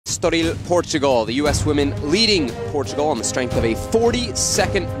Estoril, Portugal. The US women leading Portugal on the strength of a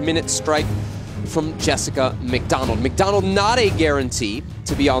 42nd minute strike from Jessica McDonald. McDonald not a guarantee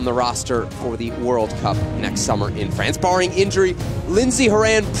to be on the roster for the World Cup next summer in France. Barring injury, Lindsey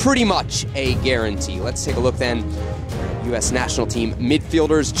Horan pretty much a guarantee. Let's take a look then at US national team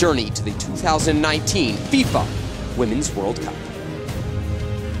midfielders' journey to the 2019 FIFA Women's World Cup.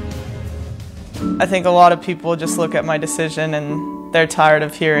 I think a lot of people just look at my decision and they're tired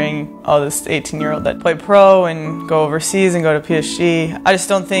of hearing, oh, this 18-year-old that played pro and go overseas and go to PSG. I just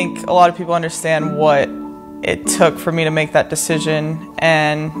don't think a lot of people understand what it took for me to make that decision,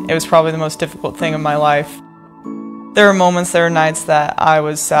 and it was probably the most difficult thing in my life. There were moments, there were nights that I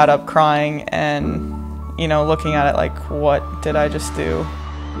was sat up crying and, you know, looking at it like, what did I just do?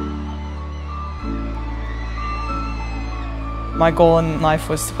 My goal in life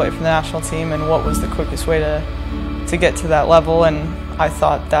was to play for the national team, and what was the quickest way to get to that level, and I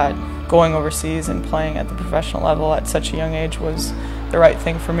thought that going overseas and playing at the professional level at such a young age was the right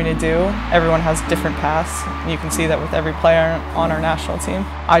thing for me to do. Everyone has different paths, and you can see that with every player on our national team.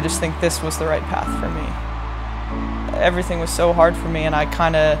 I just think this was the right path for me. Everything was so hard for me, and I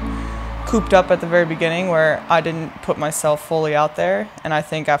kind of cooped up at the very beginning where I didn't put myself fully out there, and I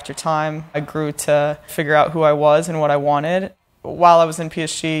think after time I grew to figure out who I was and what I wanted. While I was in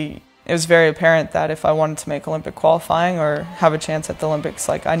PSG, it was very apparent that if I wanted to make Olympic qualifying or have a chance at the Olympics,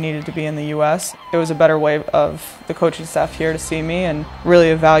 like, I needed to be in the US. It was a better way of the coaching staff here to see me and really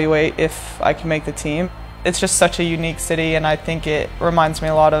evaluate if I can make the team. It's just such a unique city, and I think it reminds me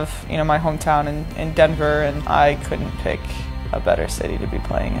a lot of, you know, my hometown in Denver, and I couldn't pick a better city to be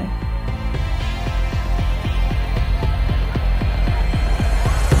playing in.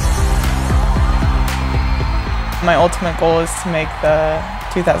 My ultimate goal is to make the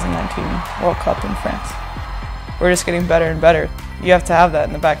 2019 World Cup in France. We're just getting better and better. You have to have that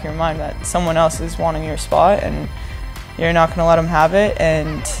in the back of your mind, that someone else is wanting your spot and you're not going to let them have it,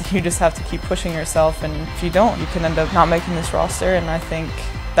 and you just have to keep pushing yourself, and if you don't, you can end up not making this roster. And I think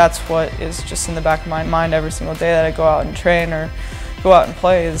that's what is just in the back of my mind every single day that I go out and train or go out and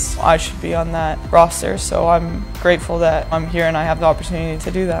play, is I should be on that roster. So I'm grateful that I'm here and I have the opportunity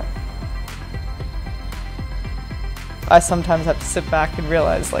to do that. I sometimes have to sit back and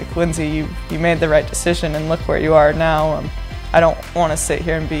realize, like, Lindsey, you made the right decision and look where you are now. I don't want to sit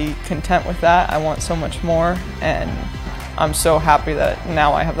here and be content with that. I want so much more, and I'm so happy that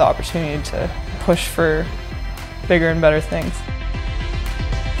now I have the opportunity to push for bigger and better things.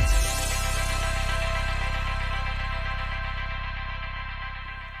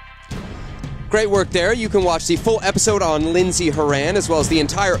 Great work there. You can watch the full episode on Lindsey Horan, as well as the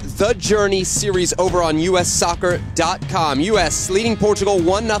entire The Journey series over on ussoccer.com. US leading Portugal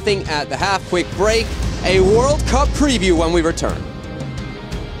 1-0 at the half. Quick break. A World Cup preview when we return.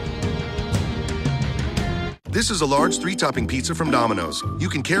 This is a large 3-topping pizza from Domino's. You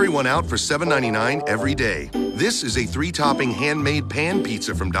can carry one out for $7.99 every day. This is a 3-topping handmade pan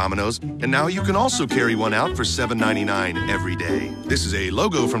pizza from Domino's, and now you can also carry one out for $7.99 every day. This is a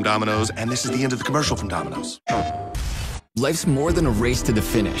logo from Domino's, and this is the end of the commercial from Domino's. Life's more than a race to the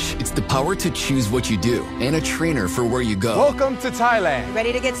finish. It's the power to choose what you do and a trainer for where you go. Welcome to Thailand.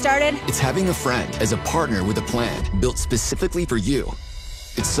 Ready to get started? It's having a friend as a partner with a plan built specifically for you.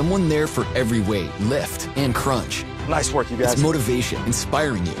 It's someone there for every weight, lift, and crunch. Nice work, you guys. It's motivation,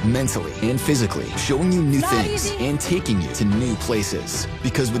 inspiring you mentally and physically, showing you new things and taking you to new places.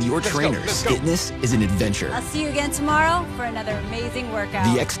 Because with your trainers, fitness is an adventure. I'll see you again tomorrow for another amazing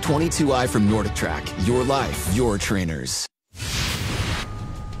workout. The X22i from Nordic Track. Your life, your trainers.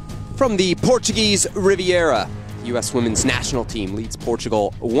 From the Portuguese Riviera, US women's national team leads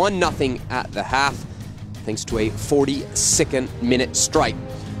Portugal 1-0 at the half, thanks to a 42nd minute strike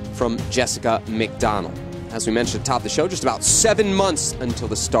from Jessica McDonald. As we mentioned at the top of the show, just about 7 months until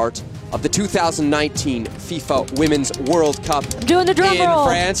the start of the 2019 FIFA Women's World Cup. I'm doing the drum roll. In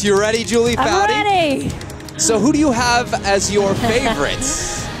France. You ready, Julie Foudy? I'm ready. So who do you have as your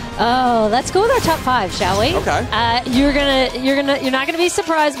favorites? Oh, let's go with our top 5, shall we? Okay. You're not gonna be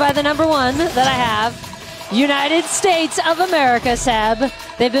surprised by the number 1 that I have. United States of America, Seb.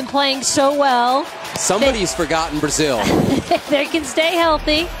 They've been playing so well. Somebody's forgotten Brazil. They can stay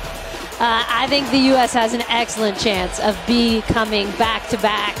healthy. I think the U.S. has an excellent chance of becoming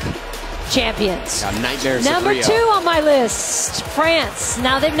back-to-back champions. Got nightmares Number of Rio. 2 on my list, France.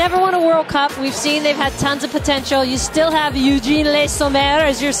 Now, they've never won a World Cup. We've seen they've had tons of potential. You still have Eugene Le Sommer,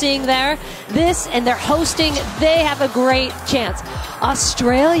 as you're seeing there. And they're hosting. They have a great chance.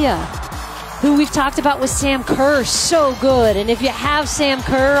 Australia. who we've talked about with Sam Kerr, so good. And if you have Sam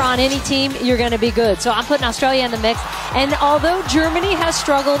Kerr on any team, you're going to be good. So I'm putting Australia in the mix. And although Germany has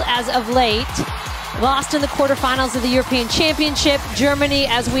struggled as of late, lost in the quarterfinals of the European Championship, Germany,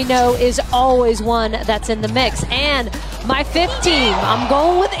 as we know, is always one that's in the mix. And my fifth team, I'm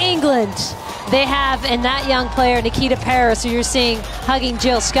going with England. They have, and that young player, Nikita Paris, who you're seeing hugging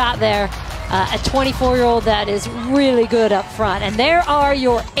Jill Scott there, a 24-year-old that is really good up front. And there are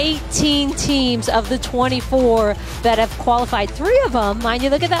your 18 teams of the 24 that have qualified. 3 of them, mind you,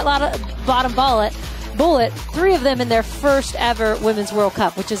 look at that bottom bullet, 3 of them in their first ever Women's World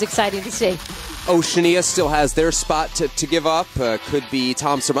Cup, which is exciting to see. Oceania still has their spot to give up. Could be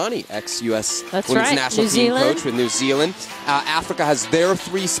Tom Sermani, ex-U.S. Women's National Team coach with New Zealand. Africa has their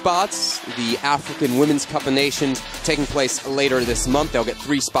 3 spots. The African Women's Cup of Nations taking place later this month. They'll get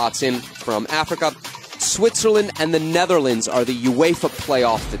 3 spots in from Africa. Switzerland and the Netherlands are the UEFA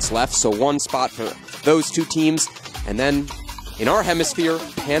playoff that's left, so 1 spot for those 2 teams. And then in our hemisphere,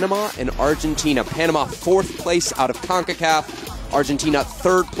 Panama and Argentina. Panama 4th place out of CONCACAF. Argentina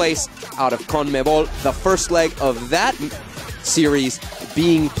 3rd place out of CONMEBOL. The first leg of that series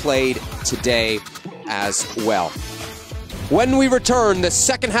being played today as well. When we return, the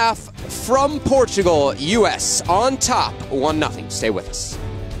second half from Portugal, U.S. on top, 1-0. Stay with us.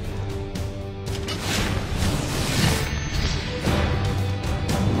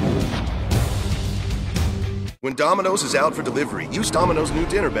 When Domino's is out for delivery, use Domino's new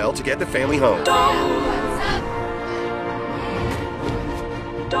dinner bell to get the family home.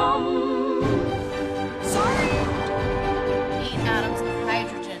 Sorry. 8 atoms of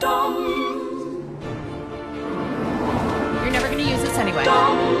hydrogen. You're never going to use this anyway.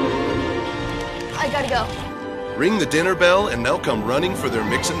 I gotta go. Ring the dinner bell and they'll come running for their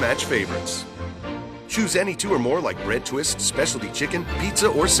mix and match favorites. Choose any 2 or more like bread twists, specialty chicken, pizza,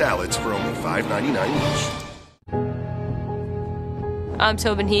 or salads for only $5.99 each. I'm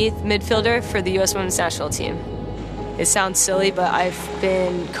Tobin Heath, midfielder for the U.S. Women's National Team. It sounds silly, but I've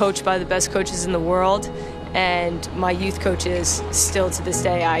been coached by the best coaches in the world, and my youth coaches, still to this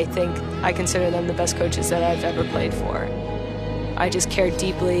day, I think I consider them the best coaches that I've ever played for. I just care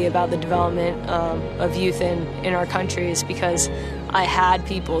deeply about the development of youth in our countries because I had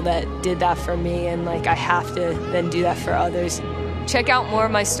people that did that for me, and I have to then do that for others. Check out more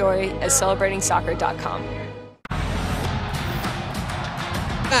of my story at celebratingsoccer.com.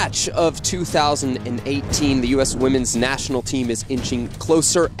 Match of 2018, the U.S. Women's National Team is inching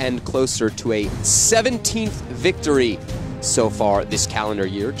closer and closer to a 17th victory so far this calendar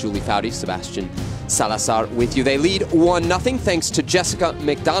year. Julie Foudy, Sebastian Salazar with you. They lead 1-0 thanks to Jessica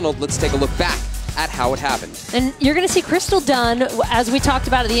McDonald. Let's take a look back at how it happened. And you're going to see Crystal Dunn, as we talked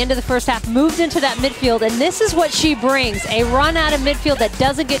about at the end of the first half, moved into that midfield, and this is what she brings. A run out of midfield that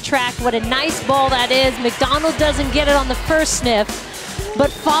doesn't get tracked. What a nice ball that is. McDonald doesn't get it on the first sniff, but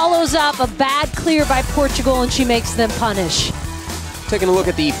follows up a bad clear by Portugal, and she makes them punish. Taking a look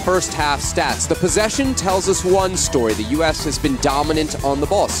at the first half stats. The possession tells us one story. The U.S. has been dominant on the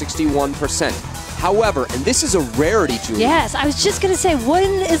ball, 61%. However, and this is a rarity, Julie. Yes, I was just going to say, when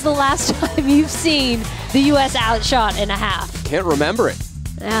is the last time you've seen the U.S. outshot in a half? Can't remember it.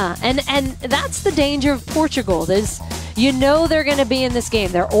 Yeah, and that's the danger of Portugal. You know they're going to be in this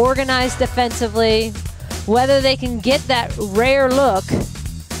game. They're organized defensively. Whether they can get that rare look,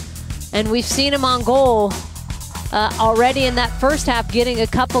 and we've seen them on goal already in that first half, getting a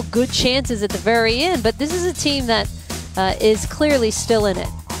couple good chances at the very end. But this is a team that is clearly still in it.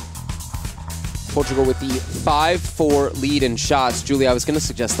 Portugal with the 5-4 lead in shots. Julie, I was going to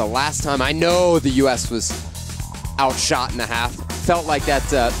suggest the last time I know the U.S. was outshot in a half felt like that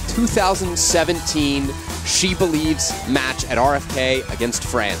 2017 She Believes match at RFK against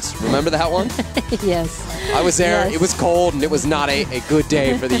France. Remember that one? Yes. I was there. Yes. It was cold, and it was not a good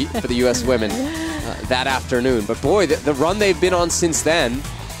day for the U.S. women that afternoon. But boy, the run they've been on since then,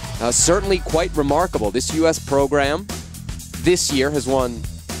 certainly quite remarkable. This U.S. program this year has won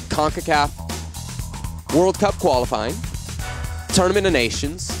CONCACAF World Cup qualifying, Tournament of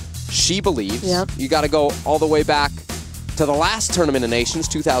Nations, She Believes. Yep. You got to go all the way back to the last Tournament of Nations,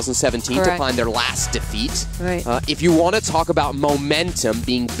 2017, Correct. to find their last defeat. Right. If you want to talk about momentum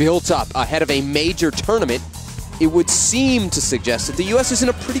being built up ahead of a major tournament, it would seem to suggest that the U.S. is in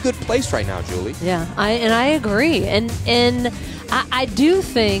a pretty good place right now, Julie. Yeah, I agree. And I do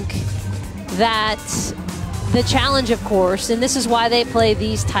think that the challenge, of course, and this is why they play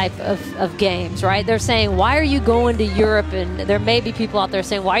these type of games, right? They're saying, why are you going to Europe? And there may be people out there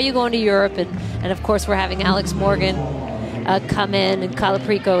saying, why are you going to Europe? And of course, we're having Alex Morgan come in, and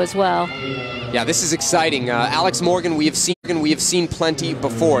Colaprico as well. Yeah, this is exciting. Alex Morgan, we have seen plenty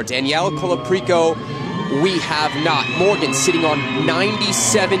before. Danielle Colaprico, we have not. Morgan sitting on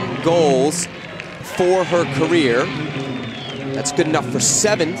 97 goals for her career. That's good enough for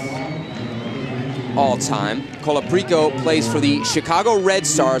 7th all-time. Colaprico plays for the Chicago Red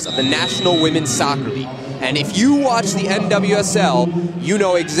Stars of the National Women's Soccer League. And if you watch the NWSL, you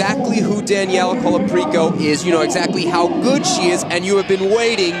know exactly who Danielle Colaprico is. You know exactly how good she is, and you have been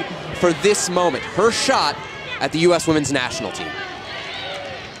waiting for this moment. Her shot at the U.S. Women's National Team.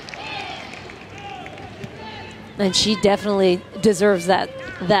 And she definitely deserves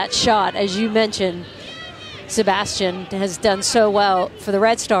that shot. As you mentioned, Sebastian has done so well for the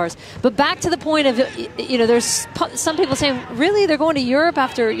Red Stars. But back to the point of, there's some people saying, really, they're going to Europe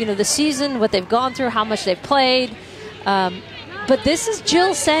after, the season, what they've gone through, how much they've played. But this is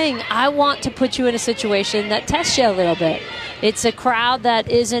Jill saying, I want to put you in a situation that tests you a little bit. It's a crowd that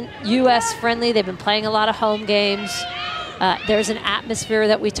isn't U.S. friendly. They've been playing a lot of home games. There's an atmosphere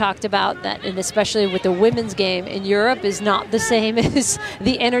that we talked about, that, and especially with the women's game in Europe, is not the same as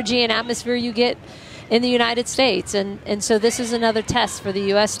the energy and atmosphere you get in the United States. And so this is another test for the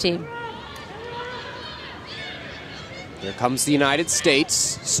U.S. team. Here comes the United States,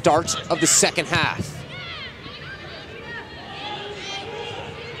 start of the second half.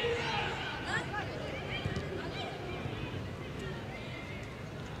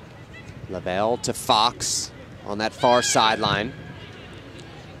 Lavelle to Fox on that far sideline.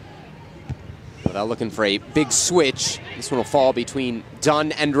 Lavelle looking for a big switch. This one will fall between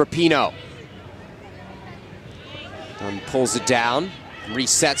Dunn and Rapinoe. Dunn pulls it down,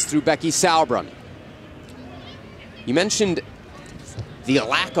 resets through Becky Sauerbrunn. You mentioned the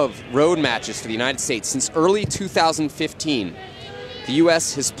lack of road matches for the United States. Since early 2015, the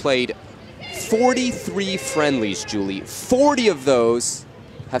U.S. has played 43 friendlies, Julie. 40 of those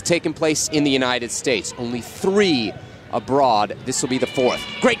have taken place in the United States, only 3 abroad. This will be the 4th.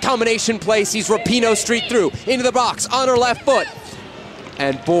 Great combination play, sees Rapinoe streak through, into the box, on her left foot.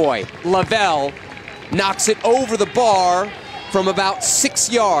 And boy, Lavelle knocks it over the bar from about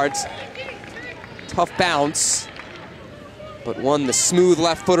 6 yards. Tough bounce, but one the smooth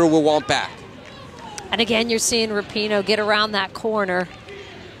left footer will want back. And again, you're seeing Rapinoe get around that corner,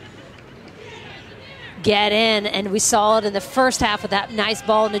 get in, and we saw it in the first half with that nice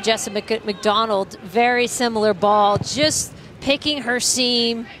ball into Jessica McDonald. Very similar ball, just picking her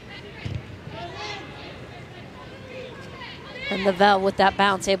seam. And Lavelle with that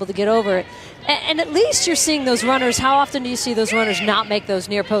bounce, able to get over it. And at least you're seeing those runners. How often do you see those runners not make those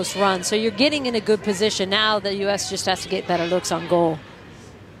near post runs? So you're getting in a good position. Now the U.S. just has to get better looks on goal.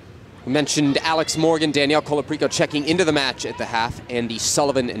 We mentioned Alex Morgan, Danielle Colaprico checking into the match at the half, Andy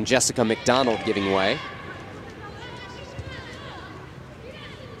Sullivan and Jessica McDonald giving way.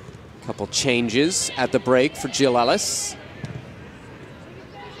 Couple changes at the break for Jill Ellis.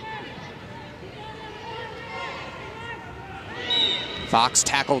 Fox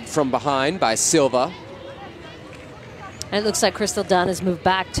tackled from behind by Silva. And it looks like Crystal Dunn has moved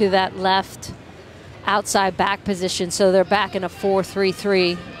back to that left outside back position, so they're back in a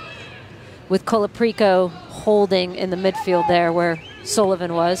 4-3-3 with Colaprico holding in the midfield there where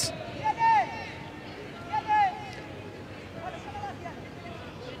Sullivan was.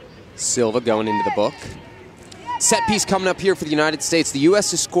 Silva going into the book. Set piece coming up here for the United States. The U.S.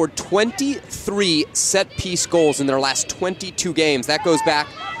 has scored 23 set piece goals in their last 22 games. That goes back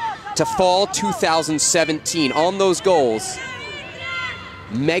to fall 2017. On those goals,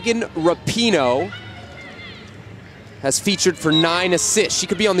 Megan Rapinoe has featured for 9 assists. She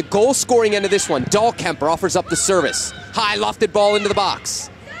could be on the goal-scoring end of this one. Dahlkemper offers up the service. High lofted ball into the box.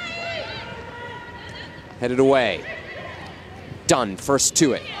 Headed away. Dunn first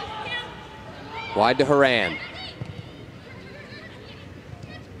to it. Wide to Horan.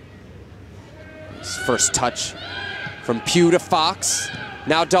 First touch from Pugh to Fox.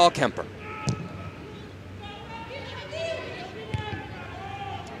 Now Dahlkemper.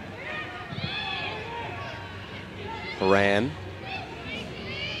 Horan.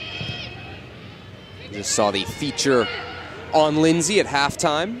 Just saw the feature on Lindsay at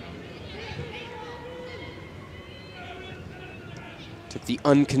halftime. Took the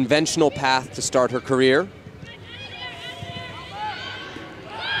unconventional path to start her career.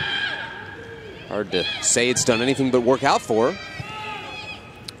 Hard to say it's done anything but work out for her.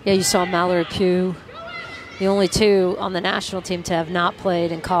 Yeah, you saw Mallory Pugh, the only 2 on the national team to have not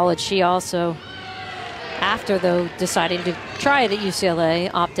played in college. She also, after though deciding to try it at UCLA,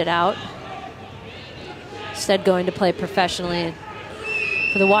 opted out. Instead going to play professionally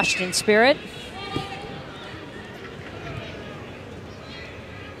for the Washington Spirit.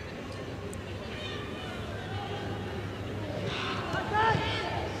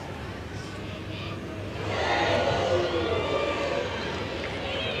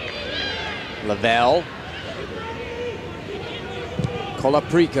 Lavelle.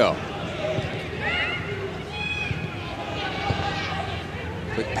 Colaprico.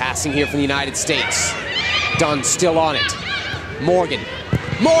 Quick passing here from the United States. Dunn still on it. Morgan.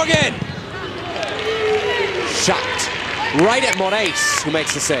 Morgan! Shot right at Moraes, who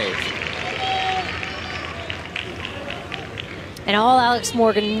makes the save. And all Alex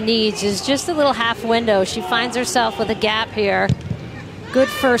Morgan needs is just a little half window. She finds herself with a gap here. Good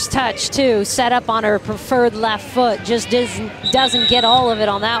first touch, too. Set up on her preferred left foot. Just doesn't get all of it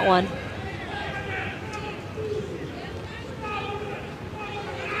on that one.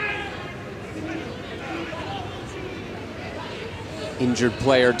 Injured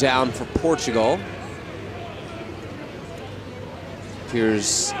player down for Portugal.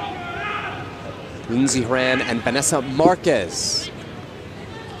 Here's Lindsay Horan and Vanessa Marquez.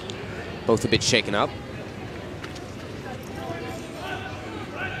 Both a bit shaken up.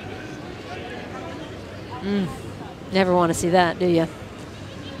 Never want to see that, do you?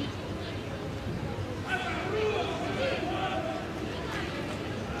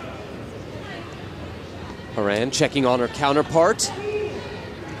 Horan checking on her counterpart.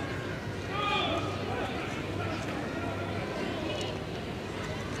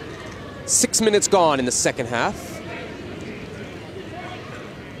 Six minutes gone in the second half.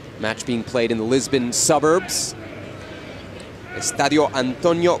 Match being played in the Lisbon suburbs. Estadio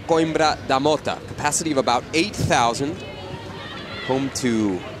Antonio Coimbra da Mota. Capacity of about 8,000. Home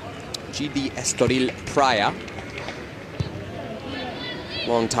to GD Estoril Praia.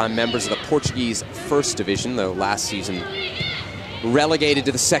 Longtime members of the Portuguese First Division, though last season relegated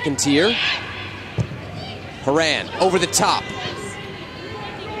to the second tier. Horan over the top.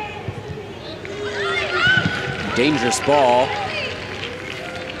 Dangerous ball.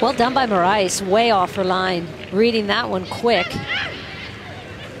 Well done by Moraes, way off her line. Reading that one quick.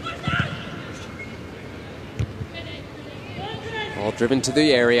 Ball driven to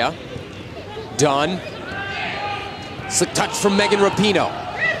the area. Dunn. Slick touch from Megan Rapinoe.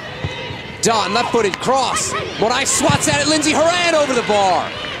 Dunn, left-footed cross. Moraes swats at it. Lindsay Horan over the bar.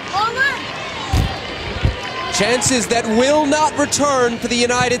 Chances that will not return for the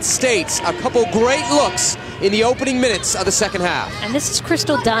United States. A couple great looks in the opening minutes of the second half. And this is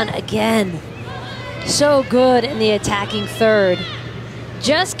Crystal Dunn again. So good in the attacking third.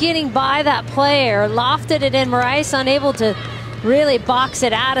 Just getting by that player, lofted it in. Moraes unable to really box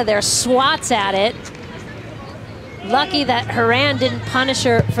it out of there, swats at it. Lucky that Horan didn't punish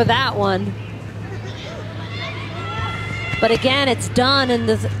her for that one. But again, it's done in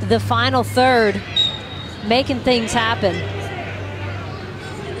the final third, making things happen.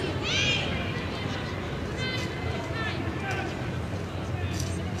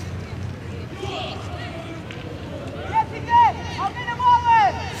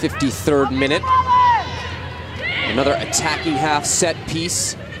 '53rd minute. Another attacking half set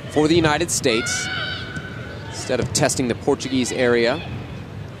piece for the United States. Instead of testing the Portuguese area,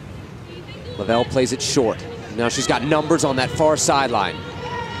 Lavelle plays it short. Now she's got numbers on that far sideline.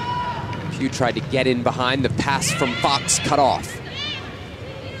 Pugh tried to get in behind. The pass from Fox cut off.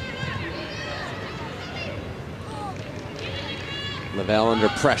 Lavelle under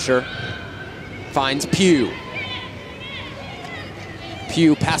pressure. Finds Pugh.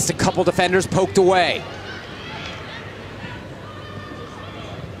 Pugh past a couple defenders, poked away.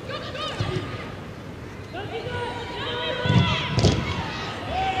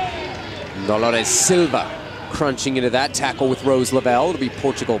 Dolores Silva crunching into that tackle with Rose Lavelle. It'll be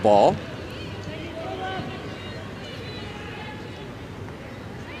Portugal ball.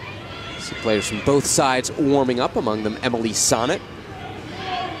 See players from both sides warming up, among them Emily Sonnet.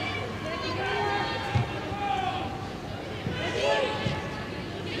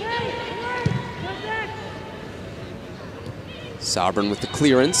 Sabrin with the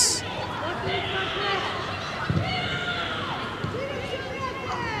clearance.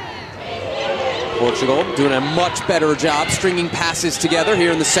 Portugal doing a much better job stringing passes together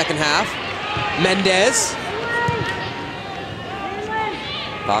here in the second half. Mendez.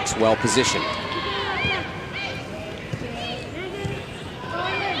 Fox well positioned.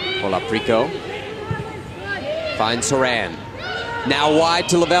 Colaprico finds Horan. Now wide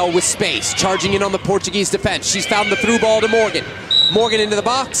to Lavelle with space, charging in on the Portuguese defense. She's found the through ball to Morgan. Morgan into the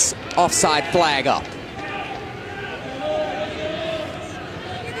box, offside flag up.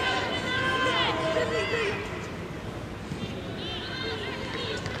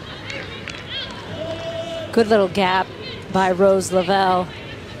 Good little gap by Rose Lavelle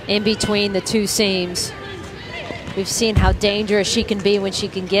in between the two seams. We've seen how dangerous she can be when she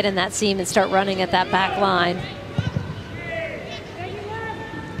can get in that seam and start running at that back line.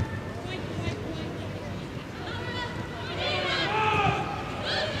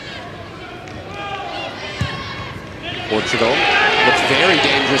 Portugal looked very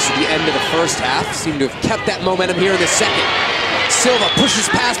dangerous at the end of the first half. Seemed to have kept that momentum here in the second. Silva pushes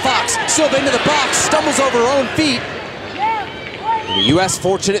past Fox. Silva into the box, stumbles over her own feet. And the U.S.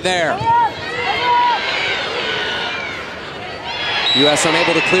 fortunate there. U.S.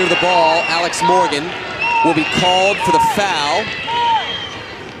 unable to clear the ball. Alex Morgan will be called for the foul.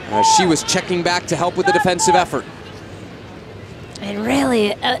 She was checking back to help with the defensive effort. And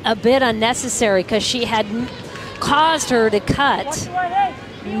really a bit unnecessary because she had caused her to cut.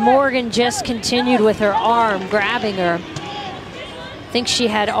 Morgan just continued with her arm, grabbing her. I think she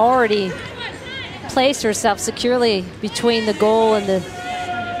had already placed herself securely between the goal and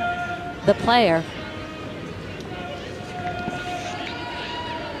the player.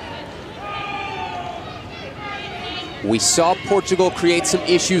 We saw Portugal create some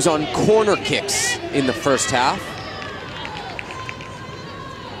issues on corner kicks in the first half.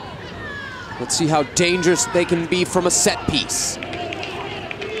 Let's see how dangerous they can be from a set piece.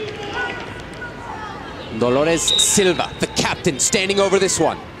 Dolores Silva, the captain, standing over this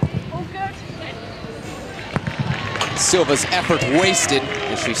one. Silva's effort wasted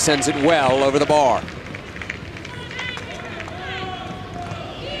as she sends it well over the bar.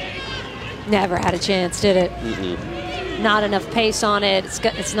 Never had a chance, did it? Not enough pace on it.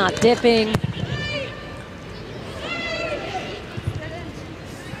 It's not dipping.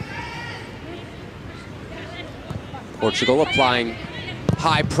 Portugal applying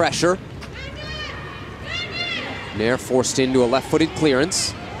high pressure. Nair forced into a left-footed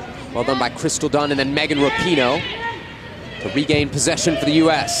clearance. Well done by Crystal Dunn and then Megan Rapinoe to regain possession for the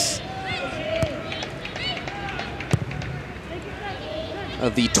U.S.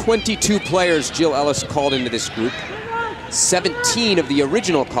 Of the 22 players Jill Ellis called into this group, 17 of the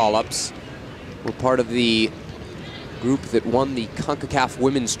original call-ups were part of the group that won the CONCACAF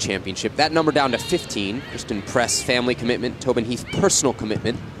Women's Championship. That number down to 15. Kristen Press, family commitment. Tobin Heath, personal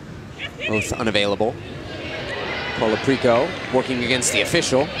commitment. Both unavailable. Paula Prico working against the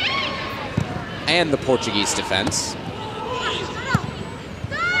official and the Portuguese defense.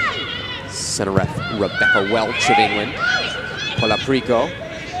 Center ref Rebecca Welch of England. Paula Prico.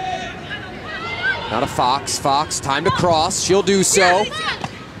 Now to Fox. Fox, time to cross. She'll do so.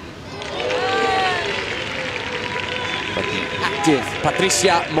 But the active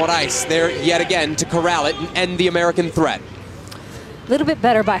Patricia Moraes there yet again to corral it and end the American threat. A little bit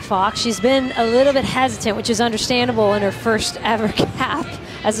better by Fox. She's been a little bit hesitant, which is understandable in her first ever cap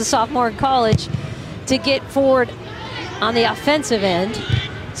as a sophomore in college, to get forward on the offensive end.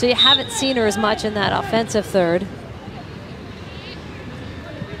 So you haven't seen her as much in that offensive third.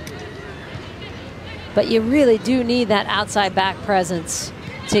 But you really do need that outside back presence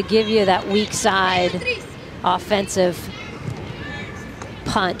to give you that weak side offensive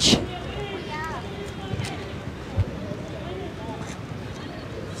punch.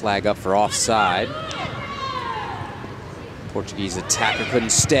 Flag up for offside. Portuguese attacker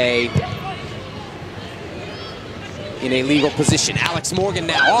couldn't stay in a legal position. Alex Morgan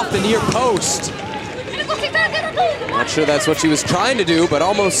now off the near post. Not sure that's what she was trying to do, but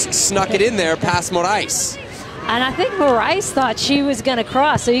almost snuck it in there past Moraes. And I think Moraes thought she was going to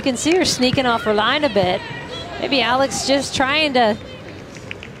cross, so you can see her sneaking off her line a bit. Maybe Alex just trying to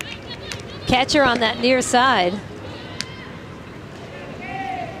catch her on that near side.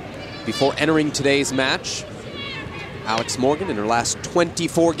 Before entering today's match, Alex Morgan in her last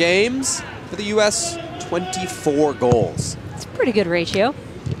 24 games for the U.S., 24 goals. It's a pretty good ratio.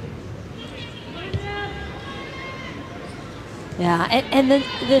 Yeah, and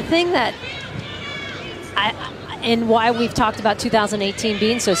the thing that and why we've talked about 2018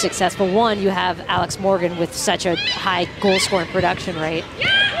 being so successful, one, you have Alex Morgan with such a high goal-scoring production rate.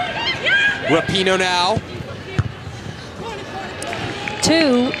 Rapinoe now.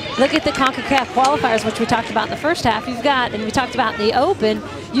 Two, look at the CONCACAF qualifiers, which we talked about in the first half. You've got, and we talked about in the Open,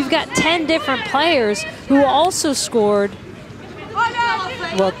 you've got 10 different players who also scored,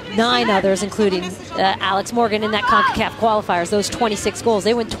 well, 9 others, including Alex Morgan in that CONCACAF qualifiers, those 26 goals.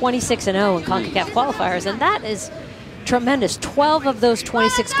 They went 26-0 in CONCACAF qualifiers, and that is tremendous. 12 of those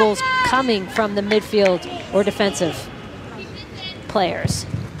 26 goals coming from the midfield or defensive players.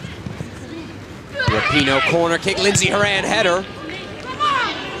 Rapinoe corner kick, Lindsey Horan header.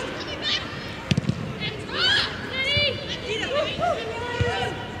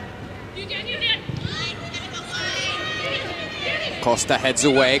 Costa heads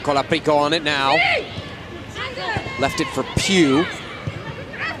away, Colaprico on it now. Left it for Pugh.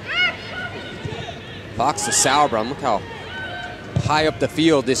 Fox to Sauerbrunn, look how high up the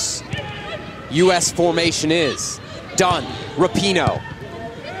field this U.S. formation is. Dunn, Rapinoe.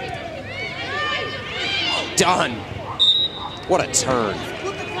 Dunn, What a turn.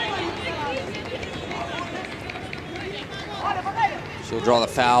 She'll draw the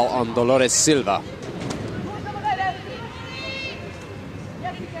foul on Dolores Silva.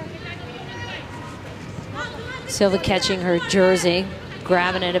 Silva catching her jersey,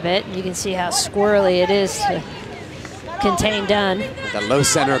 grabbing it a bit, and you can see how squirrely it is to contain Dunn. With that low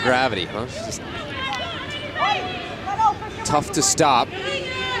center of gravity, huh? Just tough to stop.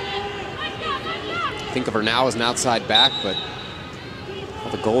 Think of her now as an outside back, but all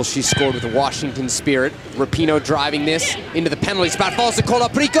the goals she scored with the Washington Spirit. Rapinoe driving this into the penalty spot, falls to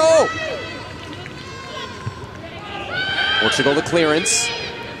Colaprico. Portugal the clearance.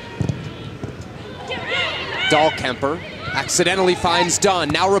 Dahlkemper accidentally finds Dunn.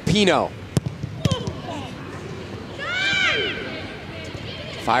 Now Rapinoe.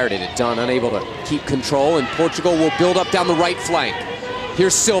 Fired it at Dunn, unable to keep control, and Portugal will build up down the right flank.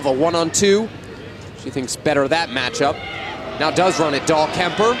 Here's Silva, 1-on-2. She thinks better of that matchup. Now does run at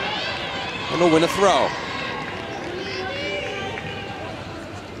Dahlkemper, and will win a throw.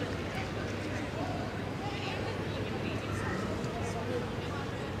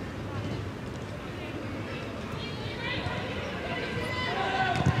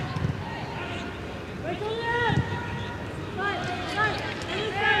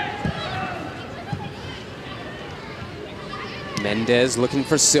 Mendez looking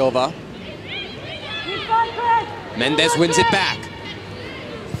for Silva. Mendez wins it back.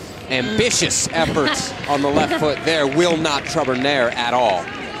 Ambitious efforts on the left foot there. Will not trouble there at all.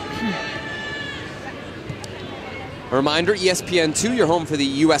 A reminder, ESPN2, you're home for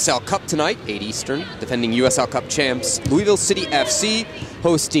the USL Cup tonight, 8 Eastern. Defending USL Cup champs Louisville City FC,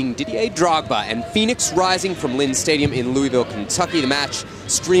 hosting Didier Drogba and Phoenix Rising from Lynn Stadium in Louisville, Kentucky. The match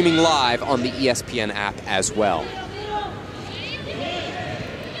streaming live on the ESPN app as well.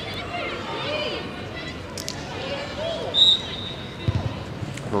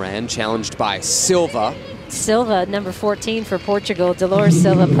 Moran challenged by Silva. Silva, number 14 for Portugal. Dolores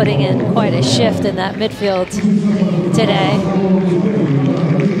Silva putting in quite a shift in that midfield today.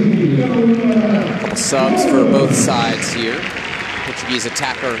 Couple subs for both sides here. Portuguese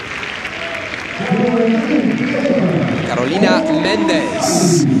attacker Carolina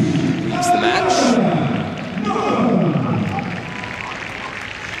Mendez leaves the match.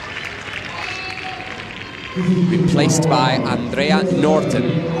 Replaced by Andrea Norton.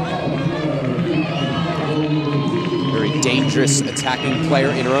 Very dangerous attacking player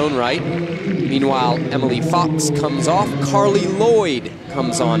in her own right. Meanwhile, Emily Fox comes off. Carly Lloyd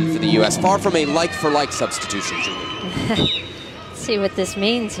comes on for the U.S. Far from a like-for-like substitution, Julie. Let's see what this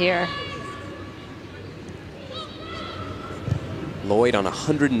means here. Lloyd on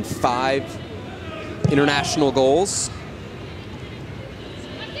 105 international goals.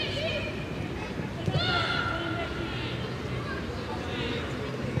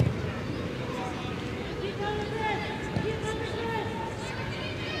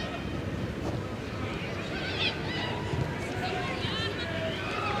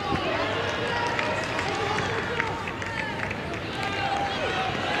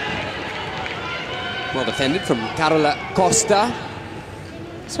 Well defended from Carola Costa.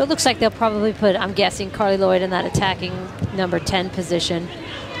 So it looks like they'll probably put, I'm guessing, Carly Lloyd in that attacking number 10 position.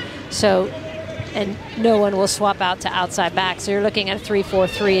 So, and no one will swap out to outside back. So you're looking at a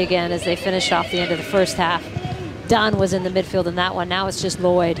 3-4-3 again as they finish off the end of the first half. Dunn was in the midfield in that one. Now it's just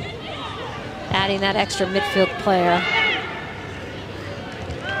Lloyd adding that extra midfield player.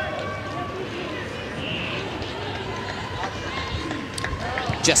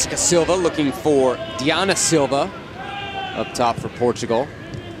 Jessica Silva looking for Diana Silva up top for Portugal.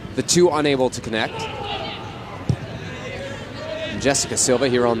 The two unable to connect. And Jessica Silva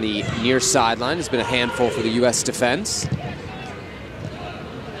here on the near sideline has been a handful for the U.S. defense.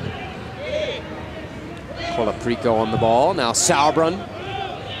 Colaprico on the ball. Now Sauerbrunn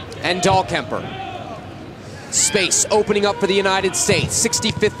and Dahlkemper. Space opening up for the United States.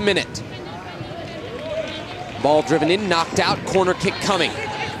 65th minute. Ball driven in, knocked out, corner kick coming.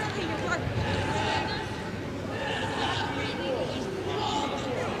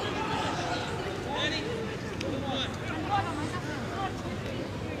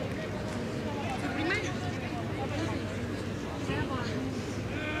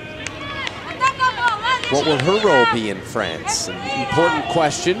 What will her role be in France? An important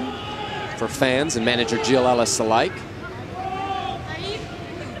question for fans and manager Jill Ellis alike.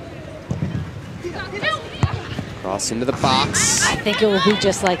 Cross into the box. I think it will be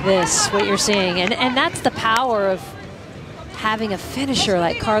just like this, what you're seeing. And that's the power of having a finisher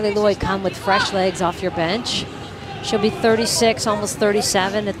like Carly Lloyd come with fresh legs off your bench. She'll be 36, almost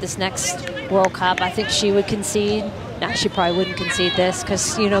 37 at this next World Cup. I think she would concede Now, she probably wouldn't concede this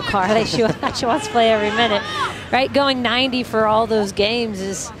because, you know, Carly, she wants to play every minute, right? Going 90 for all those games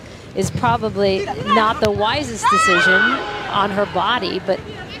is probably not the wisest decision on her body, but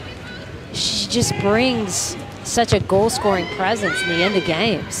she just brings such a goal-scoring presence in the end of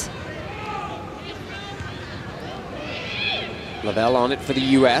games. Lavelle on it for the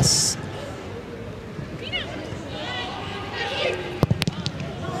U.S.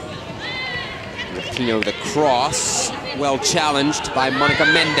 Rapinoe the cross, well challenged by Monica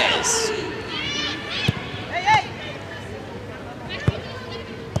Mendez.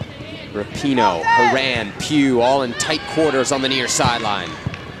 Rapinoe, Haran, Pugh, all in tight quarters on the near sideline.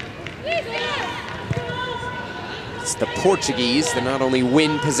 It's the Portuguese that not only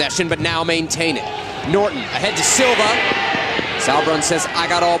win possession, but now maintain it. Norton ahead to Silva. Sauerbrunn says, I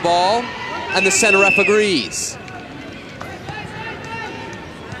got all ball, and the center ref agrees.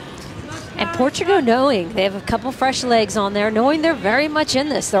 And Portugal, knowing they have a couple fresh legs on there, knowing they're very much in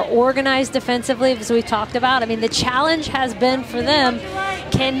this. They're organized defensively, as we talked about. I mean, the challenge has been for them,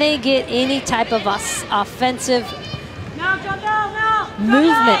 can they get any type of offensive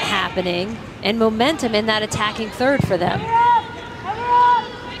movement happening and momentum in that attacking third for them?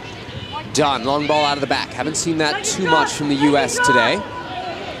 Dunn, long ball out of the back. Haven't seen that too much from the U.S. today.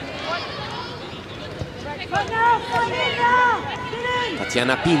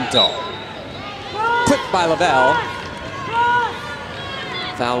 Tatiana Pinto. Quick by Lavelle.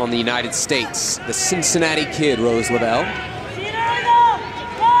 Foul on the United States. The Cincinnati kid, Rose Lavelle.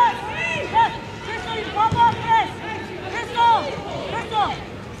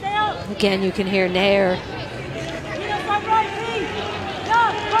 Again, you can hear Nair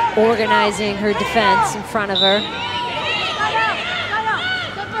organizing her defense in front of her.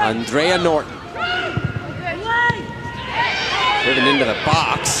 Andrea Norton. Driven into the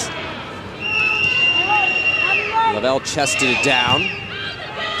box. Lavelle chested it down.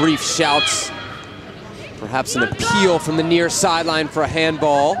 Brief shouts. Perhaps an appeal from the near sideline for a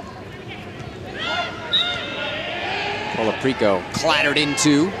handball. Colaprico clattered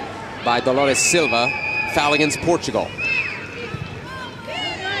into by Dolores Silva. Foul against Portugal.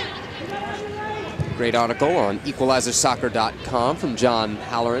 Great article on equalizersoccer.com from John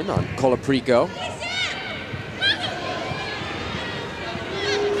Halloran on Colaprico.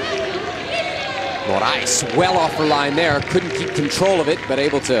 Moraes well off her line there. Couldn't keep control of it, but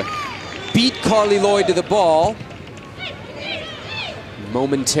able to beat Carly Lloyd to the ball.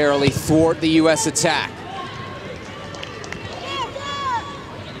 Momentarily thwart the U.S. attack.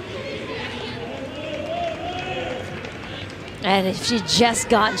 And if she just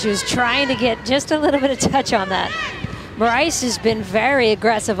got, she was trying to get just a little bit of touch on that. Moraes has been very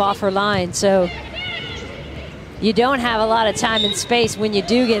aggressive off her line, so you don't have a lot of time and space when you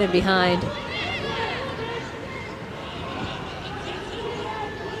do get in behind.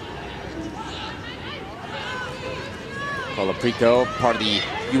 Colaprico, part of the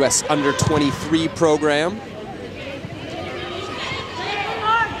U.S. Under-23 program.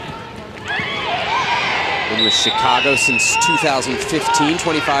 Been with Chicago since 2015,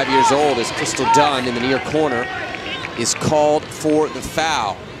 25 years old, as Crystal Dunn in the near corner is called for the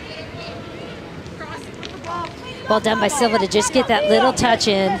foul. Well done by Silva to just get that little touch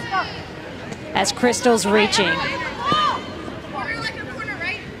in as Crystal's reaching.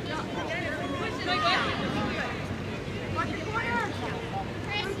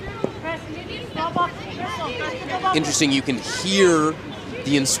 Interesting, you can hear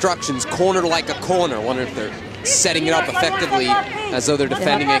the instructions, corner like a corner. I wonder if they're setting it up effectively as though they're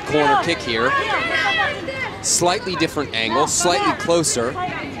defending a corner kick here. Slightly different angle, slightly closer.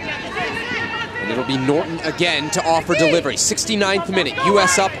 And it'll be Norton again to offer delivery. 69th minute,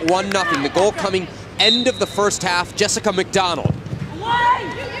 U.S. up 1-0. The goal coming end of the first half, Jessica McDonald.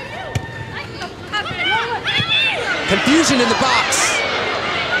 Confusion in the box.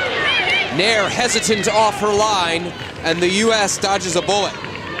 Nair hesitant off her line, and the U.S. dodges a bullet.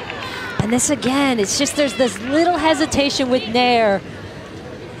 And this again, it's just there's this little hesitation with Nair.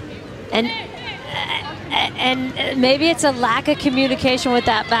 And maybe it's a lack of communication with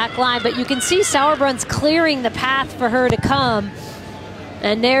that back line, but you can see Sauerbrunn's clearing the path for her to come.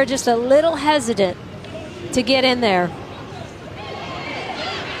 And Nair just a little hesitant to get in there.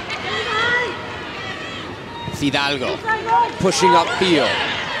 Fidalgo pushing upfield.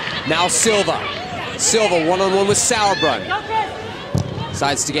 Now Silva. Silva one-on-one with Sauerbrunn.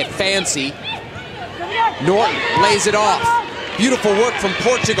 Decides to get fancy. Norton lays it off. Beautiful work from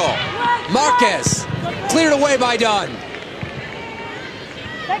Portugal. Marquez cleared away by Dunn.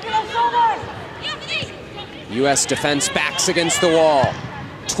 U.S. defense backs against the wall.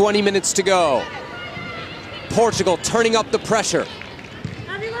 20 minutes to go. Portugal turning up the pressure.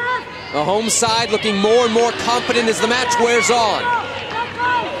 The home side looking more and more confident as the match wears on.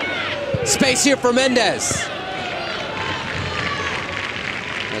 Space here for Mendes.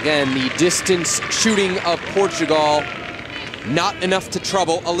 Again, the distance shooting of Portugal, not enough to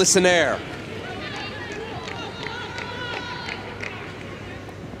trouble Alyssa Nair.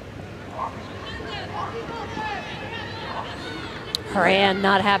 Horan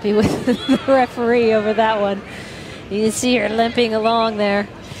not happy with the referee over that one. You can see her limping along there.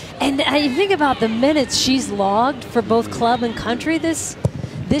 And you think about the minutes she's logged for both club and country this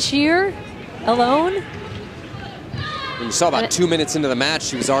year alone. When you saw about 2 minutes into the match,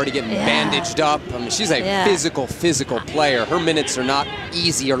 she was already getting bandaged up. I mean, she's a physical player. Her minutes are not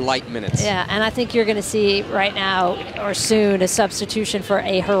easy or light minutes. Yeah, and I think you're going to see right now or soon a substitution for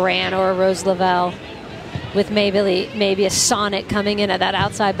a Horan or a Rose Lavelle, with maybe a Sonnet coming in at that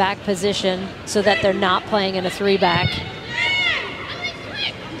outside back position so that they're not playing in a 3-back.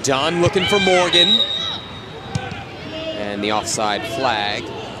 Dunn looking for Morgan. And the offside flag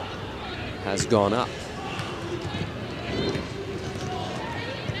has gone up.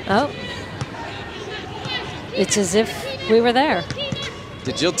 Oh. It's as if we were there.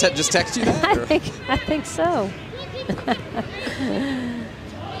 Did Jill just text you that? I think so.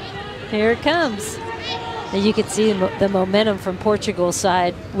 Here it comes. And you can see the momentum from Portugal's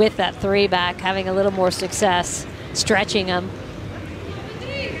side with that 3-back, having a little more success, stretching them.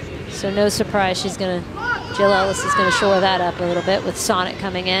 So no surprise Jill Ellis is gonna shore that up a little bit with Sonnet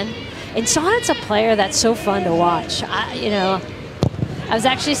coming in. And Sonnet's a player that's so fun to watch. I was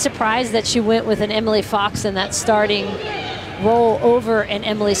actually surprised that she went with an Emily Fox in that starting role over an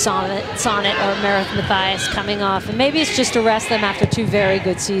Emily Sonnet or Meredith Mathias coming off. And maybe it's just to rest them after 2 very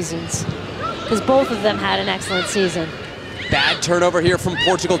good seasons, because both of them had an excellent season. Bad turnover here from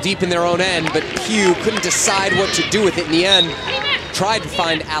Portugal deep in their own end, but Pugh couldn't decide what to do with it in the end. Tried to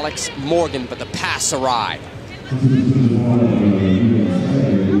find Alex Morgan, but the pass arrived.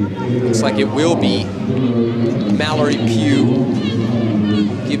 Looks like it will be Mallory Pugh.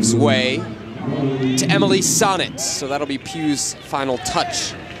 Gives way to Emily Sonnet. So that'll be Pugh's final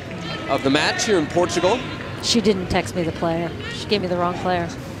touch of the match here in Portugal. She didn't text me the player. She gave me the wrong player.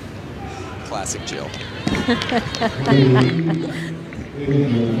 Classic Jill.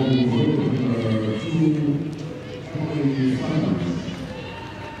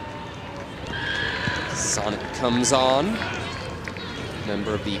 Sonnet comes on.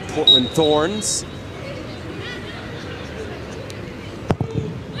 Member of the Portland Thorns.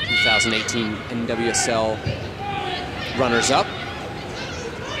 2018 NWSL runners-up.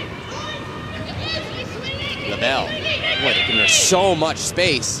 Lavelle. Boy, they're giving her so much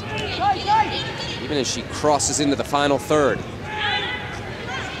space, even as she crosses into the final third.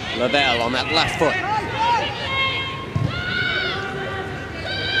 Lavelle on that left foot.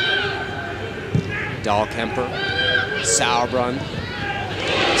 Dahlkemper, Sauerbrunn.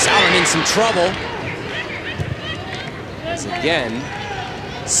 Sauerbrunn in some trouble. As again,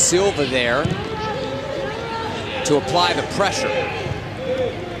 Silva there to apply the pressure.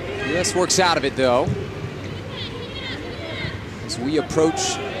 US works out of it though, as we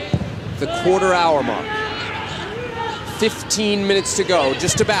approach the quarter-hour mark. 15 minutes to go,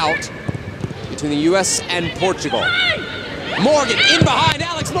 just about, between the US and Portugal. Morgan in behind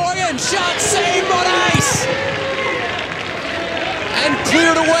Alex Morgan, shot saved on ice! And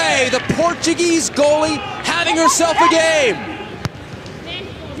cleared away, the Portuguese goalie having herself a game.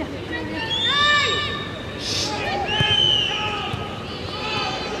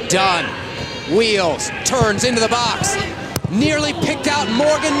 Dunn, wheels, turns into the box. Nearly picked out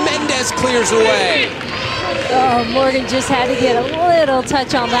Morgan, Mendes clears away. Oh, Morgan just had to get a little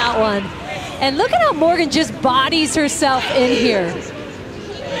touch on that one. And look at how Morgan just bodies herself in here.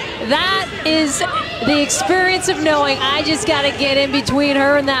 That is the experience of knowing I just got to get in between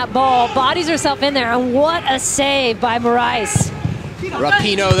her and that ball. Bodies herself in there, and what a save by Morais.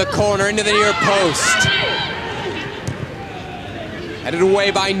 Rapinoe the corner into the near post. Headed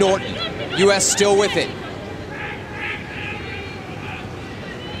away by Norton. US still with it.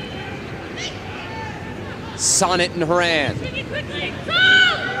 Sonnet and Horan.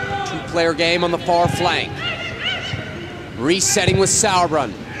 Two-player game on the far flank. Resetting with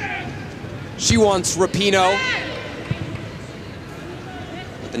Sauerbrunn. She wants Rapinoe.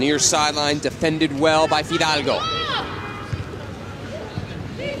 The near sideline defended well by Fidalgo.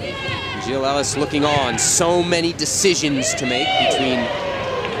 Jill Ellis looking on. So many decisions to make between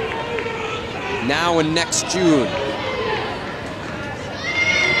now and next June.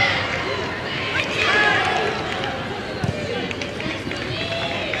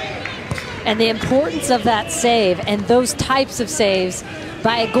 and the importance of that save and those types of saves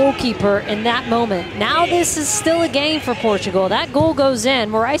by a goalkeeper in that moment. Now this is still a game for Portugal. That goal goes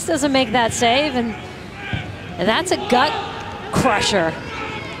in. Moraes doesn't make that save, and that's a gut crusher.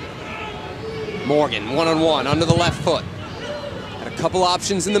 Morgan, one-on-one, under the left foot. Had a couple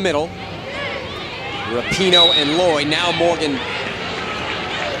options in the middle. Rapinoe and Lloyd. Now Morgan,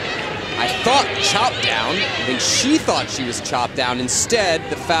 I thought, chopped down. I think she thought she was chopped down. Instead,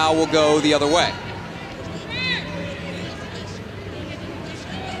 the foul will go the other way.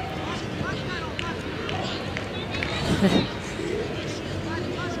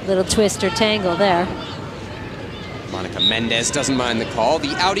 Little twist or tangle there. Monica Mendez doesn't mind the call.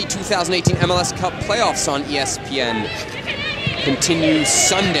 The Audi 2018 MLS Cup playoffs on ESPN continue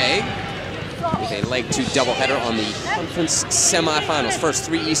Sunday with a Leg 2 doubleheader on the conference semifinals. First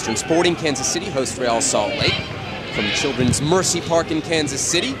 3 Eastern. Sporting Kansas City hosts Real Salt Lake from Children's Mercy Park in Kansas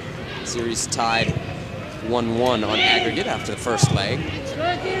City. Series tied 1-1 on aggregate after the first leg.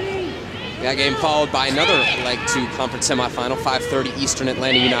 That game followed by another Leg 2 conference semifinal, 5:30 Eastern,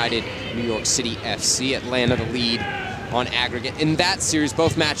 Atlanta United, New York City FC. Atlanta the lead on aggregate. In that series,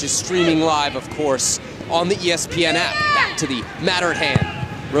 both matches streaming live, of course, on the ESPN app. Back to the matter at hand.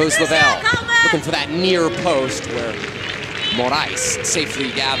 Rose Lavelle looking for that near post where Moraes safely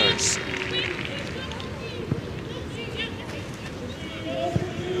gathers.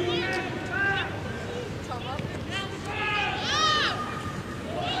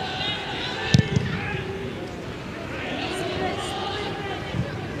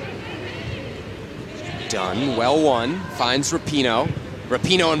 Dunn, well won, finds Rapinoe.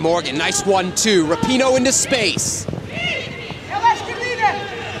 Rapinoe and Morgan, nice 1-2. Rapinoe into space.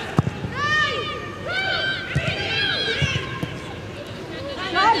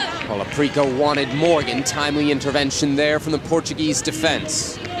 Colaprico wanted Morgan. Timely intervention there from the Portuguese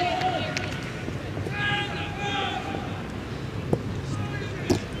defense.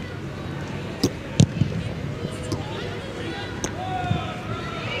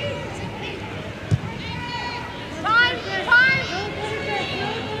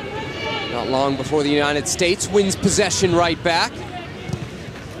 Not long before the United States wins possession right back.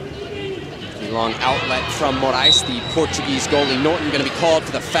 Long outlet from Moraes, the Portuguese goalie. Norton going to be called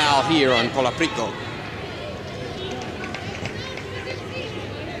for the foul here on Colaprico.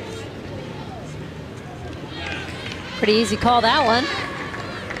 Pretty easy call, that one.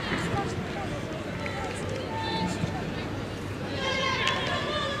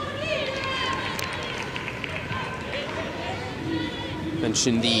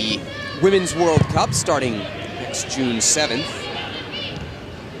 Mentioned the Women's World Cup starting next June 7th.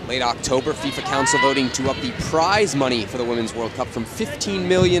 Late October, FIFA Council voting to up the prize money for the Women's World Cup from $15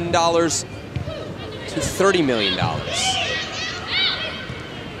 million to $30 million.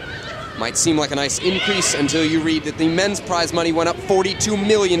 Might seem like a nice increase until you read that the men's prize money went up $42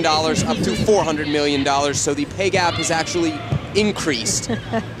 million, up to $400 million, so the pay gap has actually increased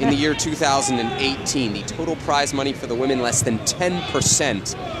in the year 2018. The total prize money for the women, less than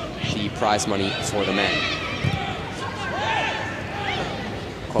 10% the prize money for the men.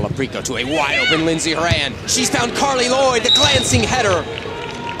 Colaprico to a wide open Lindsay Horan. She's found Carly Lloyd, the glancing header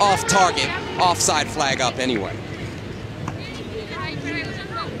off target. Offside flag up anyway.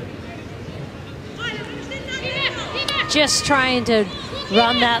 Just trying to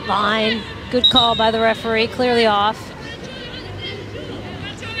run that line. Good call by the referee, clearly off.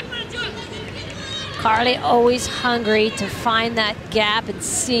 Carly always hungry to find that gap and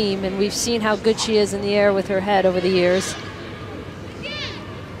seam, and we've seen how good she is in the air with her head over the years.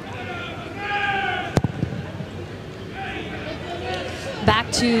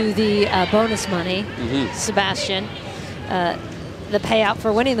 Back to the bonus money, Sebastian, the payout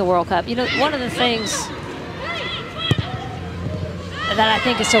for winning the World Cup. You know, one of the things that I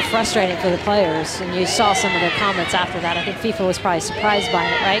think is so frustrating for the players, and you saw some of their comments after that, I think FIFA was probably surprised by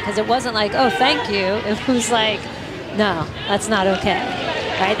it, right? Because it wasn't like, oh, thank you. It was like, no, that's not okay,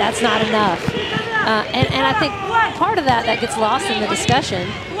 right? That's not enough. And I think part of that gets lost in the discussion.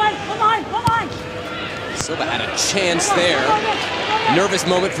 Silva had a chance there. Nervous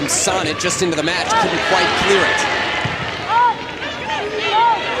moment from Sonnet just into the match. Couldn't quite clear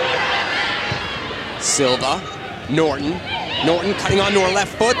it. Silva, Norton. Norton cutting onto her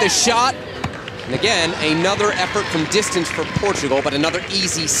left foot. The shot. And again, another effort from distance for Portugal, but another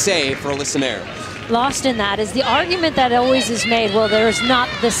easy save for Listener. Lost in that is the argument that always is made, well, there's not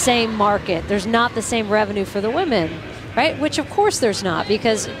the same market. There's not the same revenue for the women, right? Which, of course, there's not,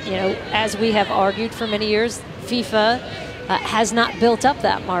 because, you know, as we have argued for many years, FIFA has not built up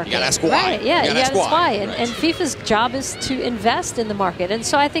that market. You gotta ask why. Right, yeah, you gotta ask why. And FIFA's job is to invest in the market. And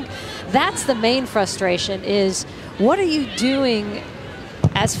so I think that's the main frustration is, what are you doing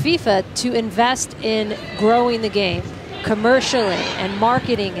as FIFA to invest in growing the game commercially and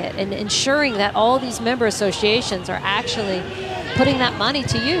marketing it and ensuring that all these member associations are actually putting that money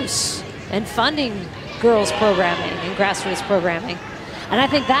to use and funding girls programming and grassroots programming? And I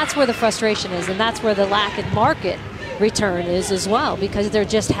think that's where the frustration is, and that's where the lack of market return is as well, because there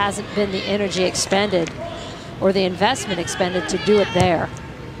just hasn't been the energy expended or the investment expended to do it there.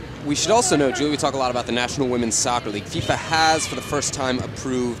 We should also know, Julie, we talk a lot about the National Women's Soccer League. FIFA has, for the first time,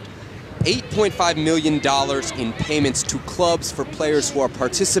 approved $8.5 million in payments to clubs for players who are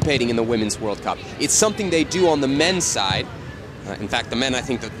participating in the Women's World Cup. It's something they do on the men's side. In fact, the men, I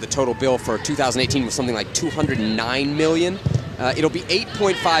think that the total bill for 2018 was something like $209 million. It'll be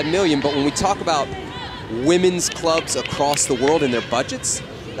 $8.5 million, but when we talk about women's clubs across the world and their budgets,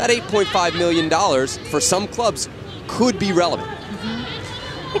 that $8.5 million for some clubs could be relevant.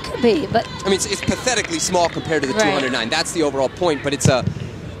 It could be, but I mean, it's pathetically small compared to the 209. That's the overall point, but it's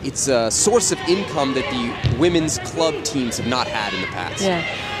a source of income that the women's club teams have not had in the past. Yeah,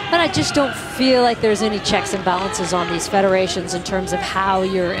 but I just don't feel like there's any checks and balances on these federations in terms of how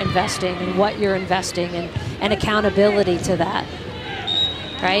you're investing and what you're investing and accountability to that,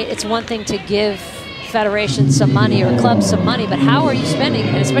 right? It's one thing to give federations some money or clubs some money, but how are you spending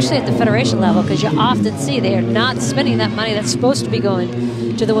it, especially at the federation level, because you often see they are not spending that money that's supposed to be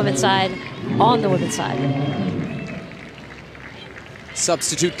going to the women's side on the women's side.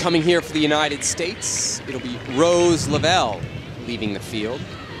 Substitute coming here for the United States. It'll be Rose Lavelle leaving the field.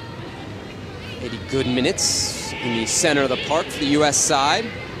 80 good minutes in the center of the park for the U.S. side.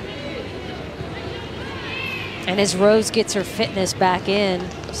 And as Rose gets her fitness back in,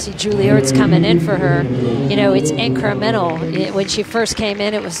 you see Julie Ertz coming in for her. You know, it's incremental. When she first came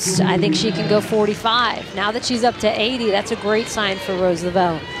in, it was, I think she can go 45. Now that she's up to 80, that's a great sign for Rose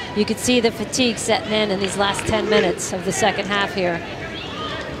Lavelle. You could see the fatigue setting in these last 10 minutes of the second half here.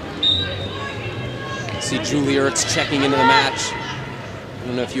 See Julie Ertz checking into the match. I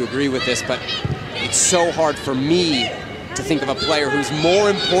don't know if you agree with this, but it's so hard for me to think of a player who's more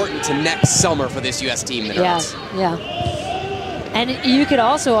important to next summer for this U.S. team than Ertz. Yeah. And you could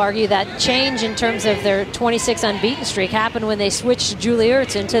also argue that change in terms of their 26 unbeaten streak happened when they switched Julie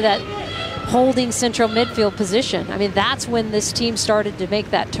Ertz into that holding central midfield position. I mean, that's when this team started to make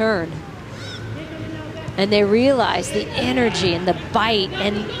that turn. And they realized the energy and the bite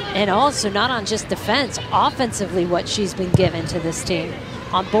and also not on just defense, offensively what she's been given to this team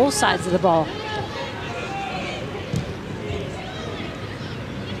on both sides of the ball.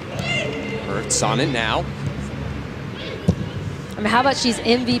 Ertz on it now. I mean, how about she's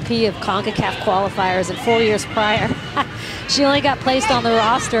MVP of CONCACAF qualifiers, and 4 years prior, she only got placed on the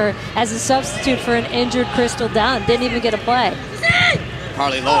roster as a substitute for an injured Crystal Dunn. Didn't even get a play.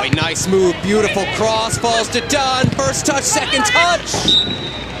 Carly Lloyd, nice move, beautiful cross, falls to Dunn. First touch, second touch.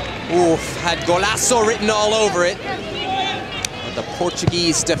 Oof, had golazo written all over it. But the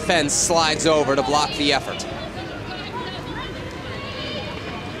Portuguese defense slides over to block the effort.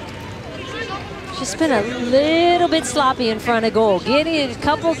 She's been a little bit sloppy in front of goal, getting a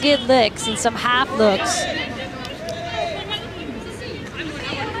couple good licks and some half looks.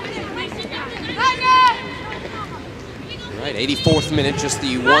 Right, 84th minute, just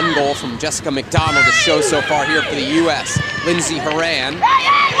the one goal from Jessica McDonald to show so far here for the U.S. Lindsay Horan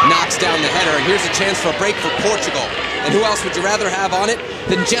knocks down the header, and here's a chance for a break for Portugal. And who else would you rather have on it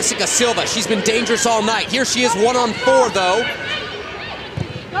than Jessica Silva? She's been dangerous all night. Here she is 1-on-4, though.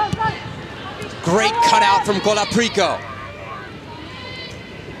 Great cutout from Colaprico.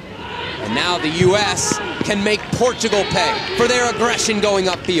 And now the U.S. can make Portugal pay for their aggression going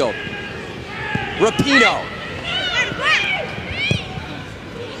upfield. Rapinoe.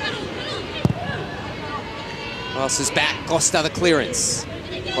 Ross is back, Costa the clearance.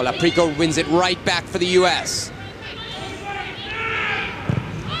 Colaprico wins it right back for the U.S.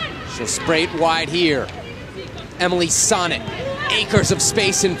 She'll spray it wide here. Emily Sonnet, acres of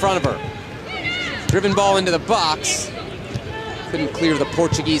space in front of her. Driven ball into the box. Couldn't clear the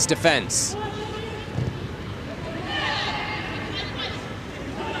Portuguese defense.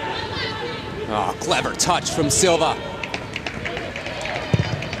 Oh, clever touch from Silva.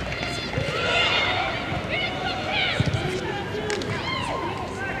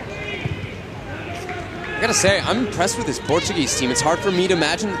 I gotta say, I'm impressed with this Portuguese team. It's hard for me to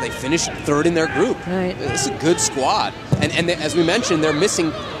imagine that they finished third in their group. Right. It's a good squad. And as we mentioned, they're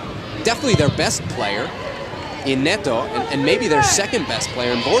missing definitely their best player in Neto, and maybe their second best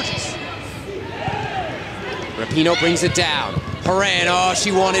player in Borges. Rapinoe brings it down. Horan, oh,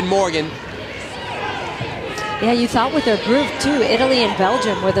 she wanted Morgan. Yeah, you thought with their group, too, Italy and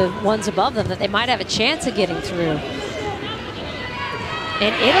Belgium were the ones above them, that they might have a chance of getting through.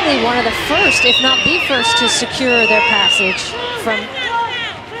 And Italy, one of the first, if not the first, to secure their passage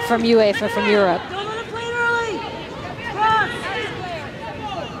from UEFA, from Europe.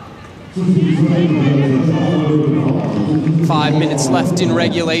 5 minutes left in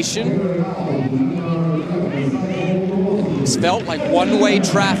regulation. It's felt like one-way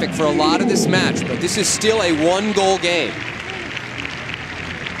traffic for a lot of this match, but this is still a one-goal game.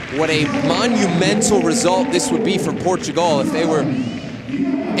 What a monumental result this would be for Portugal if they were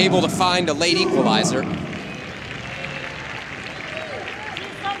able to find a late equalizer.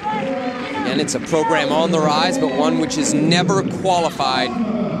 And it's a program on the rise, but one which has never qualified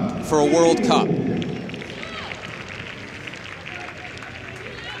for a World Cup.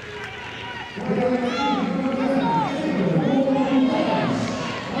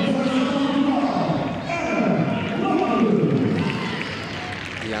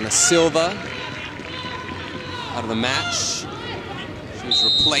 Silva out of the match. She was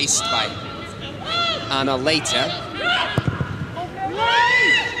replaced by Anna Leite.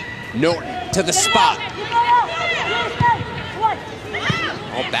 Norton to the spot.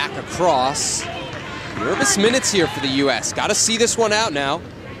 All back across. Nervous minutes here for the U.S. Got to see this one out now.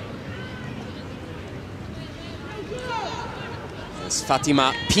 There's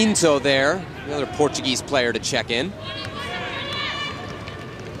Fatima Pinto there, the other Portuguese player to check in.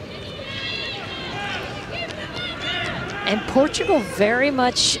 And Portugal very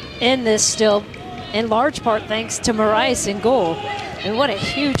much in this still, in large part thanks to Moraes in goal. And what a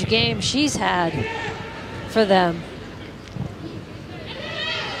huge game she's had for them.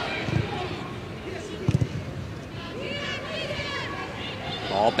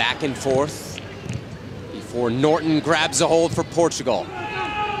 Ball back and forth before Norton grabs a hold for Portugal.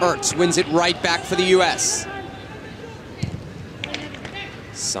 Ertz wins it right back for the U.S.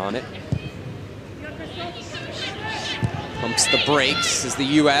 Sonnet pumps the brakes as the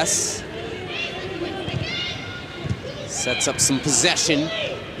U.S. sets up some possession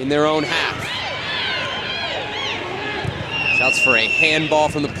in their own half. Shouts for a handball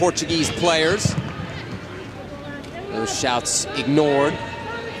from the Portuguese players. Those shouts ignored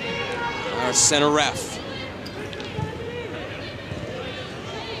by our center ref.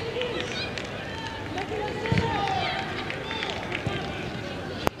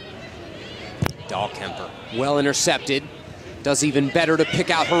 Dahlkemper, well intercepted. Does even better to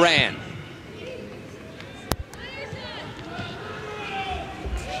pick out Horan.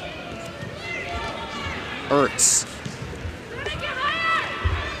 Ertz.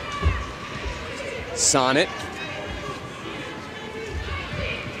 Sonnet.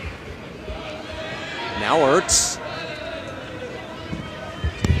 Now Ertz.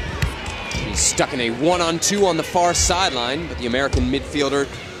 He's stuck in a one-on-two on the far sideline, but the American midfielder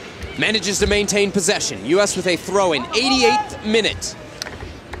manages to maintain possession. U.S. with a throw in 88th minute.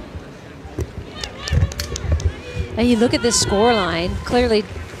 And you look at this scoreline, clearly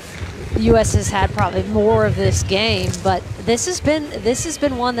the U.S. has had probably more of this game, but this has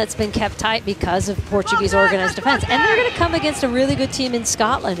been one that's been kept tight because of Portuguese organized defense. And they're going to come against a really good team in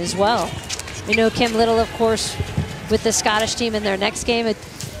Scotland as well. We know Kim Little, of course, with the Scottish team in their next game,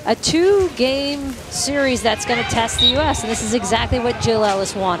 a two-game series that's going to test the U.S., and this is exactly what Jill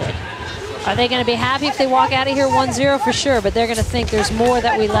Ellis wanted. Are they going to be happy if they walk out of here 1-0? For sure, but they're going to think there's more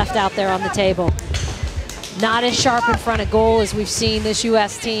that we left out there on the table. Not as sharp in front of goal as we've seen this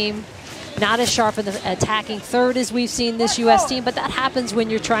U.S. team. Not as sharp in the attacking third as we've seen this U.S. team, but that happens when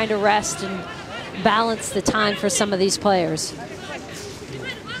you're trying to rest and balance the time for some of these players.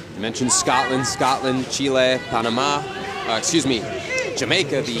 You mentioned Scotland, Chile, Panama,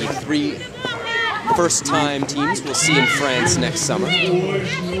 Jamaica, the three first-time teams we'll see in France next summer.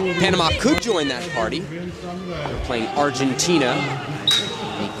 Panama could join that party. They're playing Argentina,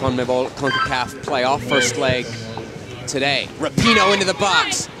 the CONCACAF playoff first leg today. Rapinoe into the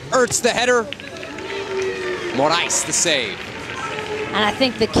box. Ertz the header. Moraes the save. And I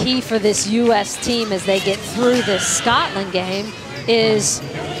think the key for this U.S. team as they get through this Scotland game is,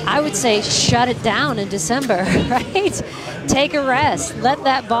 I would say, shut it down in December, right? Take a rest. Let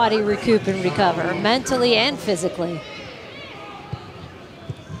that body recoup and recover, mentally and physically.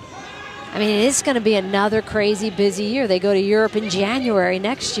 I mean, it is going to be another crazy busy year. They go to Europe in January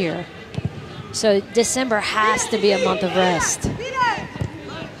next year. So December has to be a month of rest.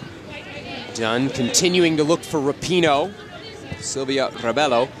 Dunn continuing to look for Rapinoe. Silvia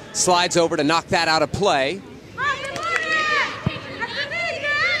Rebello slides over to knock that out of play.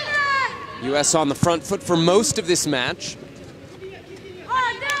 U.S. on the front foot for most of this match.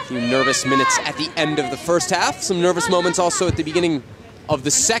 A few nervous minutes at the end of the first half. Some nervous moments also at the beginning of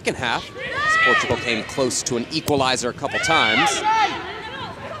the second half, as Portugal came close to an equalizer a couple times.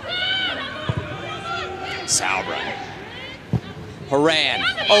 Salbra. Haran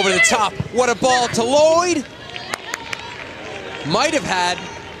over the top. What a ball to Lloyd. Might have had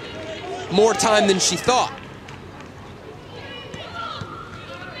more time than she thought.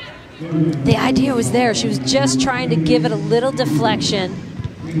 The idea was there. She was just trying to give it a little deflection,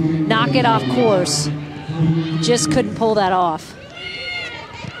 knock it off course. Just couldn't pull that off.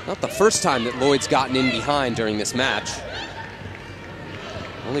 Not the first time that Lloyd's gotten in behind during this match.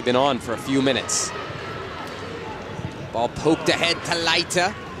 Only been on for a few minutes. Ball poked ahead to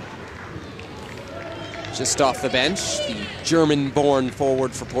Leite. Just off the bench, the German-born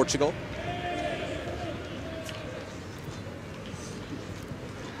forward for Portugal.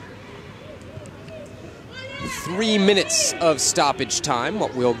 Three minutes of stoppage time,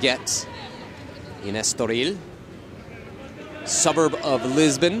 what we'll get in Estoril, suburb of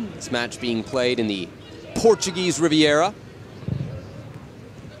Lisbon. This match being played in the Portuguese Riviera.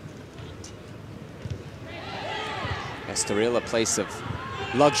 Estoril, a place of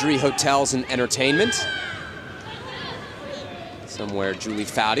luxury hotels and entertainment. Somewhere Julie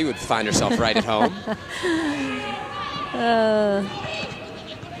Foudy would find herself right at home.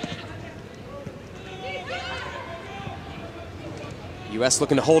 U.S.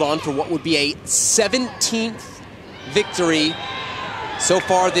 looking to hold on for what would be a 17th victory so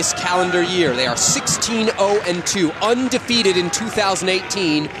far this calendar year. They are 16-0-2, undefeated in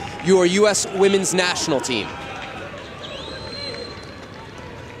 2018, your U.S. women's national team.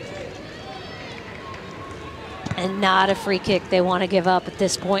 And not a free kick they want to give up at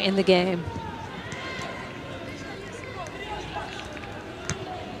this point in the game.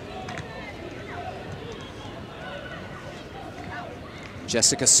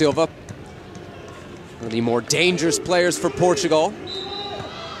 Jessica Silva, one of the more dangerous players for Portugal.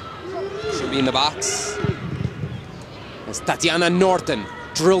 She'll be in the box. As Tatiana Norton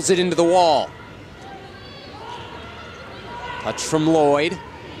drills it into the wall. Touch from Lloyd.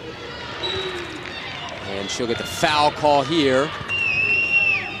 And she'll get the foul call here.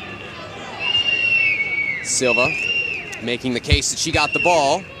 Silva making the case that she got the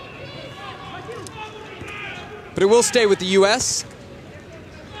ball. But it will stay with the U.S.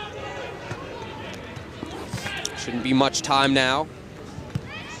 Shouldn't be much time now.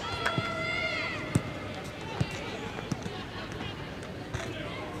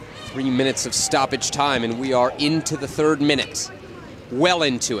 Three minutes of stoppage time, and we are into the third minute. Well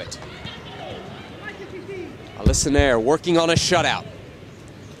into it. Alyssa Nair working on a shutout.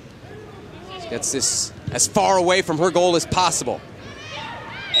 She gets this as far away from her goal as possible.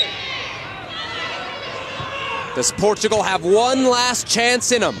 Does Portugal have one last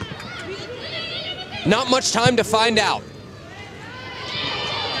chance in them? Not much time to find out.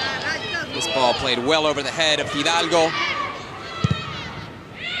 This ball played well over the head of Hidalgo.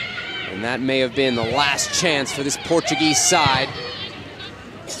 And that may have been the last chance for this Portuguese side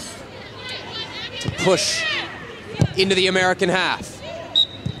to push into the American half.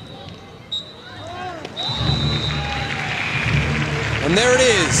 And there it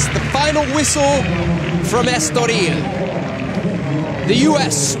is, the final whistle from Estoril. The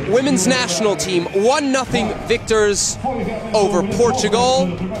U.S. women's national team 1-0 victors over Portugal.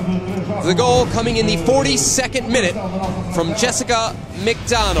 The goal coming in the 42nd minute from Jessica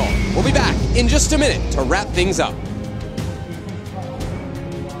McDonald. We'll be back in just a minute to wrap things up.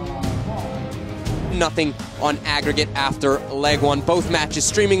 Nothing on aggregate after leg one. Both matches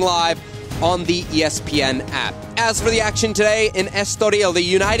streaming live on the ESPN app. As for the action today in Estoril, the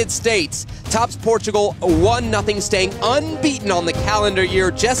United States tops Portugal 1-0, staying unbeaten on the calendar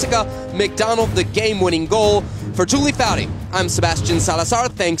year. Jessica McDonald, the game-winning goal. For Julie Foudy, I'm Sebastian Salazar.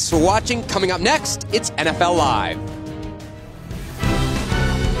 Thanks for watching. Coming up next, it's NFL Live.